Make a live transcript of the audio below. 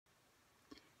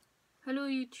Hello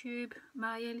YouTube,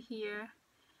 Mariel here.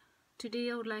 Today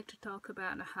I would like to talk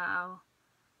about how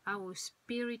I was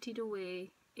spirited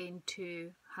away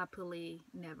into happily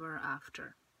never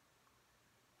after.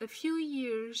 A few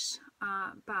years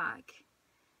back,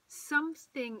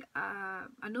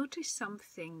 I noticed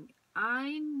something.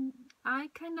 I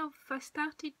kind of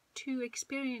started to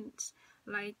experience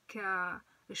like a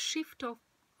shift of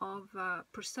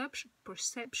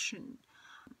perception.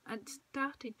 And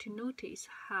started to notice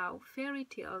how fairy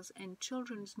tales and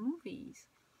children's movies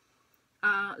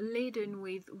are laden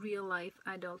with real life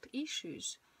adult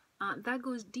issues that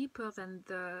goes deeper than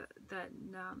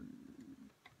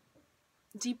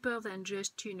deeper than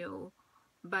just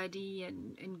baddie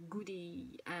and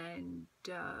goody and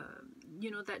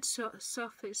that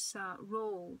surface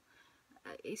role.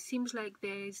 It seems like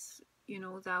there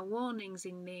are warnings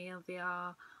in there. There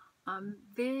are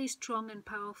very strong and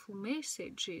powerful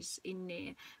messages in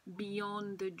there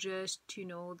beyond the just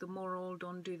the moral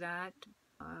don't do that,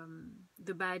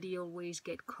 the baddie always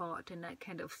get caught and that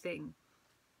kind of thing.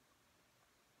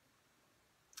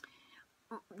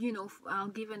 I'll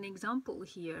give an example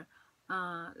here,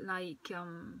 like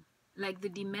the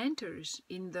Dementors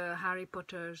in the Harry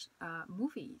Potter's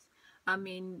movies. I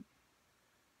mean,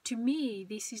 to me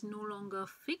this is no longer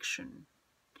fiction.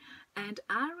 And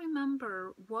I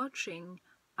remember watching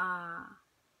a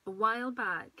while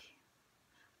back,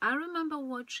 I remember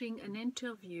watching an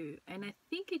interview, and I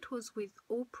think it was with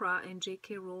Oprah and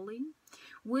J.K. Rowling,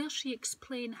 where she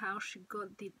explained how she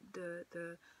got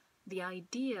the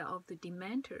idea of the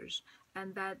Dementors,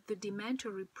 and that the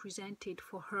Dementor represented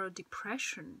for her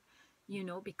depression,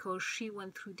 because she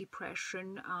went through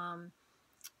depression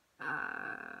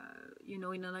in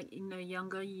her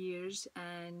younger years,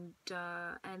 and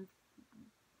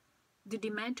the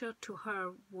Dementor to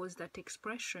her was that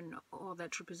expression or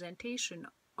that representation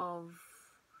of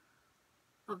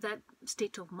that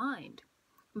state of mind.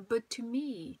 But to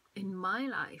me, in my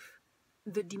life,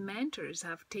 the Dementors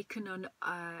have taken on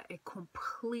a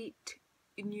complete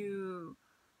new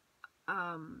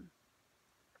I've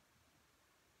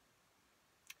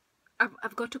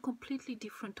got a completely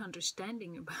different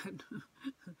understanding about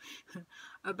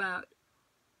about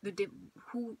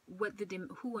who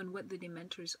and what the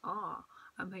Dementors are.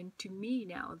 I mean, to me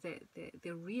now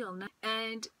they're real,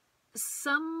 and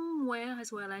somewhere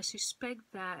as well I suspect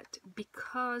that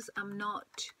because I'm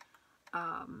not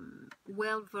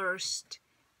well versed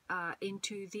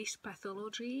into this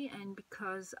pathology, and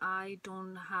because I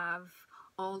don't have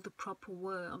all the proper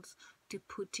words to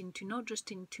put into, not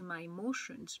just into my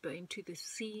emotions, but into the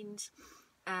scenes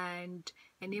and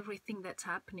everything that's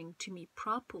happening to me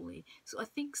properly. So I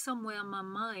think somewhere my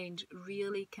mind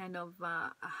really kind of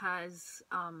has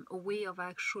a way of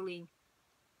actually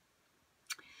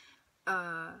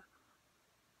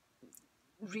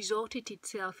resorted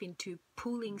itself into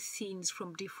pulling scenes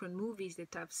from different movies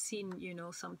that I've seen,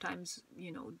 sometimes,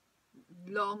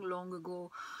 long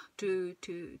ago, to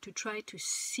try to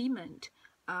cement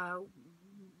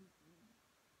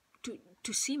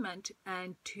to cement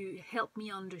and to help me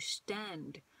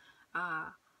understand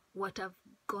what I've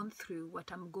gone through,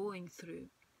 what I'm going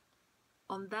through.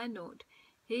 On that note,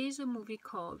 here's a movie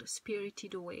called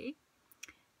Spirited Away,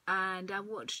 and I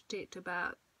watched it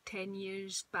about 10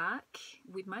 years back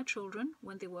with my children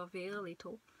when they were very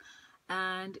little.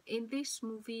 And in this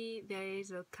movie there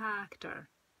is a character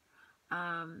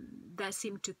that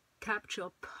seemed to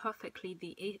capture perfectly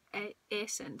the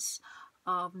essence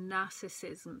of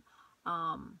narcissism,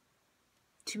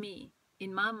 to me,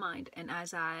 in my mind, and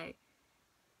as I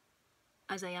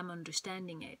am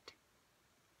understanding it,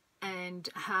 and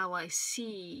how I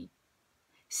sees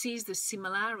the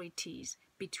similarities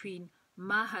between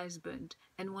my husband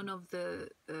and one of the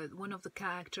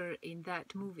character in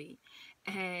that movie,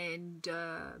 and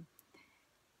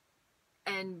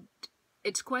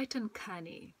it's quite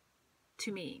uncanny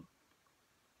to me.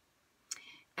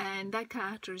 And that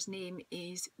character's name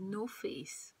is No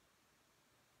Face.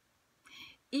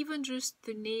 Even just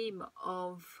the name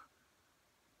of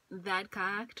that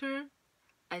character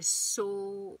is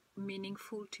so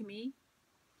meaningful to me.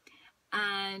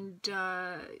 And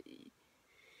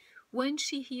when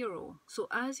she hero, so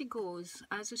as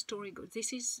the story goes,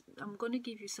 I'm going to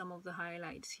give you some of the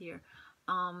highlights here.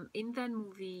 In that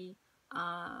movie,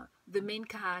 the main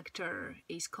character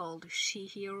is called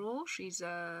She-Hero. She's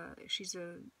a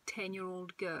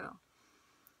 10-year-old girl,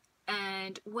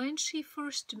 and when she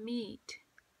first meet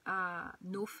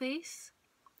No Face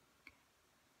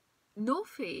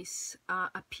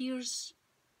appears,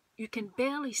 you can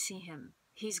barely see him.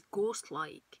 He's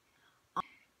ghost-like.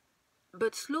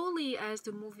 But slowly, as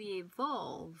the movie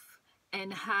evolves,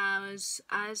 And as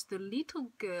the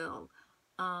little girl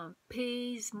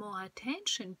pays more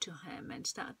attention to him and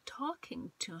start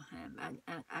talking to him and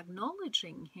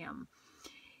acknowledging him,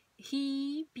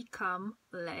 he become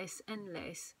less and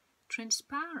less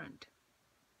transparent.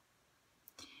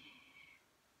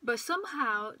 But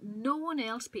somehow no one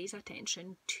else pays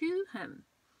attention to him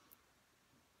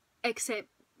except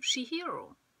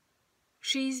Chihiro.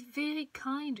 She's very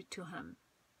kind to him.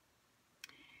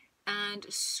 And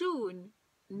soon,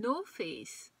 No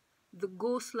Face, the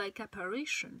ghost-like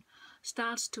apparition,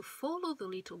 starts to follow the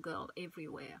little girl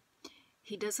everywhere.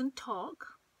 He doesn't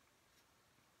talk,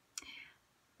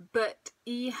 but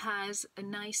he has a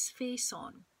nice face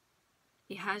on.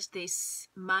 He has this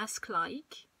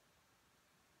mask-like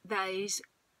that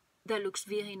looks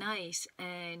very nice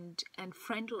and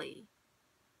friendly.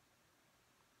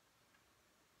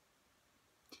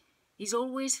 He's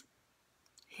always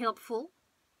helpful,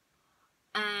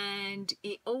 and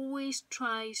he always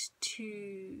tries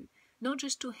to, not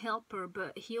just to help her,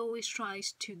 but he always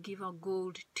tries to give her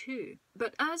gold too.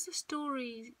 But as the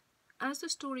story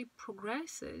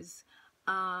progresses,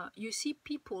 you see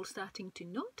people starting to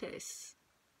notice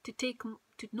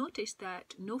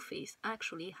that No Face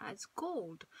actually has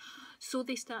gold. So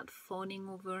they start fawning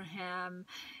over him.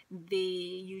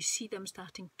 You see them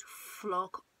starting to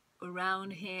flock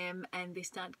around him, and they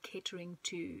start catering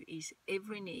to his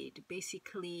every need.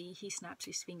 Basically, he snaps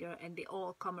his finger and they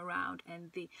all come around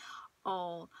and they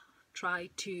all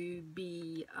try to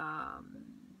be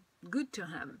good to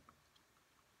him.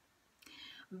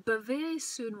 But very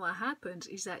soon what happens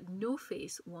is that No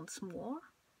Face wants more,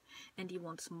 and he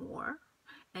wants more,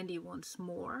 and he wants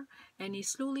more, and he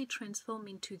slowly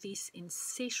transforms into this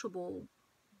insatiable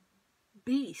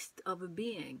beast of a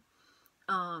being.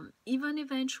 Even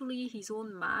eventually his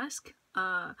own mask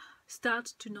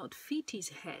starts to not fit his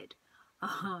head.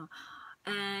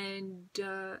 And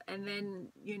then,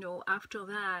 you know, after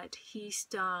that he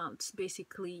starts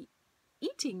basically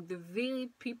eating the very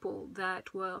people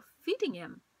that were feeding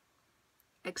him,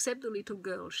 except the little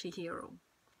girl, Chihiro.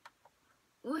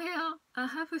 Well, I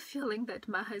have a feeling that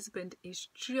my husband is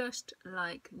just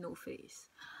like No Face.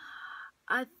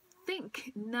 I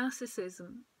think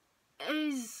narcissism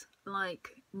is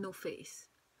like No Face,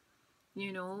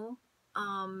 you know,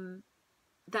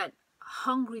 that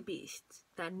hungry beast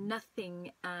that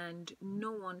nothing and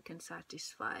no one can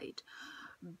satisfy,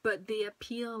 but they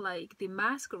appear like they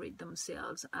masquerade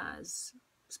themselves as,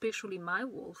 especially my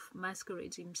wolf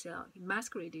masquerades himself, he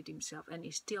masqueraded himself, and he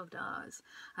still does,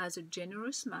 as a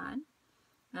generous man,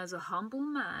 as a humble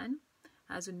man,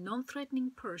 as a non-threatening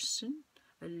person,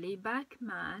 a laid-back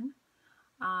man,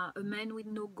 a man with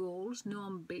no goals, no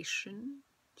ambition,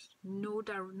 no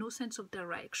sense of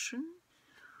direction.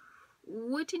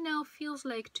 What it now feels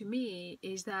like to me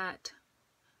is that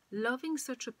loving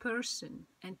such a person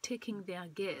and taking their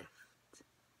gift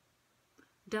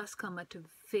does come at a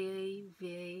very,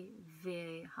 very,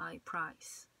 very high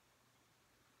price.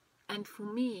 And for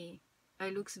me,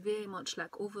 it looks very much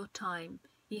like over time,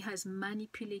 he has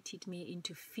manipulated me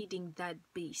into feeding that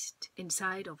beast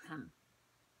inside of him.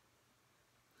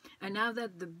 And now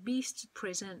that the beast's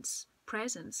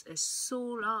presence is so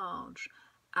large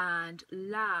and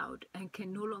loud and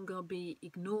can no longer be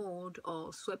ignored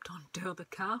or swept under the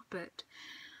carpet,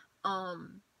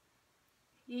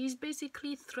 he's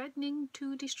basically threatening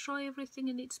to destroy everything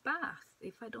in its path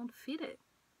if I don't feed it,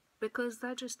 because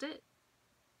that's just it.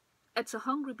 It's a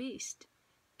hungry beast,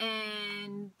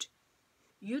 and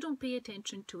you don't pay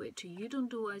attention to it, you don't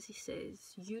do as he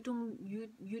says, you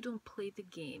don't play the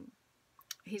game.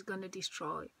 He's gonna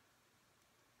destroy,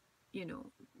 you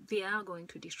know, they are going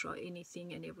to destroy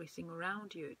anything and everything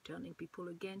around you, turning people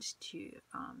against you,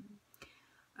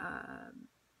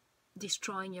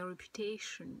 destroying your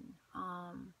reputation,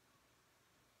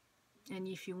 and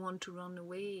if you want to run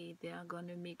away, they are going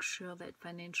to make sure that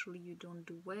financially you don't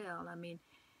do well. I mean,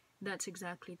 that's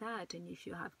exactly that. And if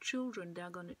you have children, they're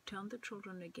going to turn the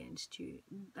children against you.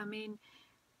 I mean,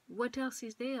 what else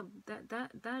is there?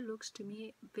 That looks to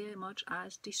me very much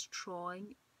as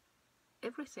destroying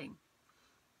everything.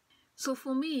 So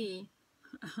for me,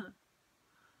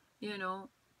 you know,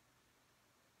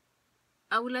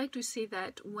 I would like to say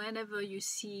that whenever you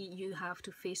see you have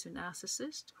to face a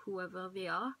narcissist, whoever they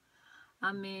are,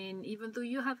 I mean, even though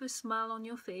you have a smile on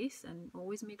your face, and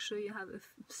always make sure you have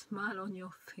a smile on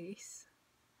your face.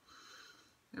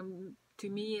 To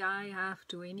me, I have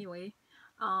to anyway.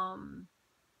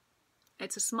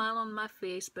 It's a smile on my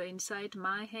face, but inside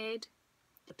my head,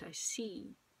 what I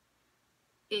see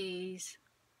is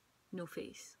No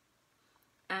Face.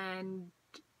 And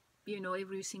you know,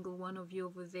 every single one of you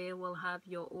over there will have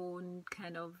your own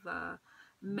kind of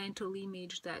mental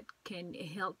image that can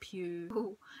help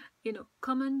you. You know,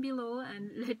 comment below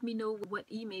and let me know what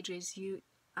images you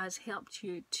has helped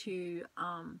you to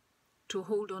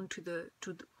hold on to the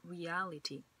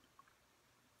reality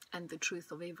and the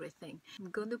truth of everything.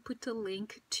 I'm gonna put a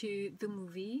link to the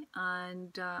movie,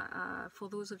 and for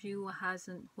those of you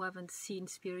who haven't seen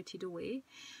Spirited Away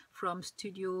from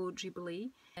Studio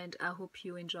Ghibli, and I hope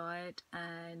you enjoy it,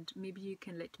 and maybe you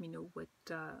can let me know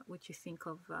what you think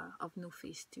of No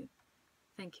Face 2.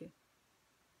 Thank you.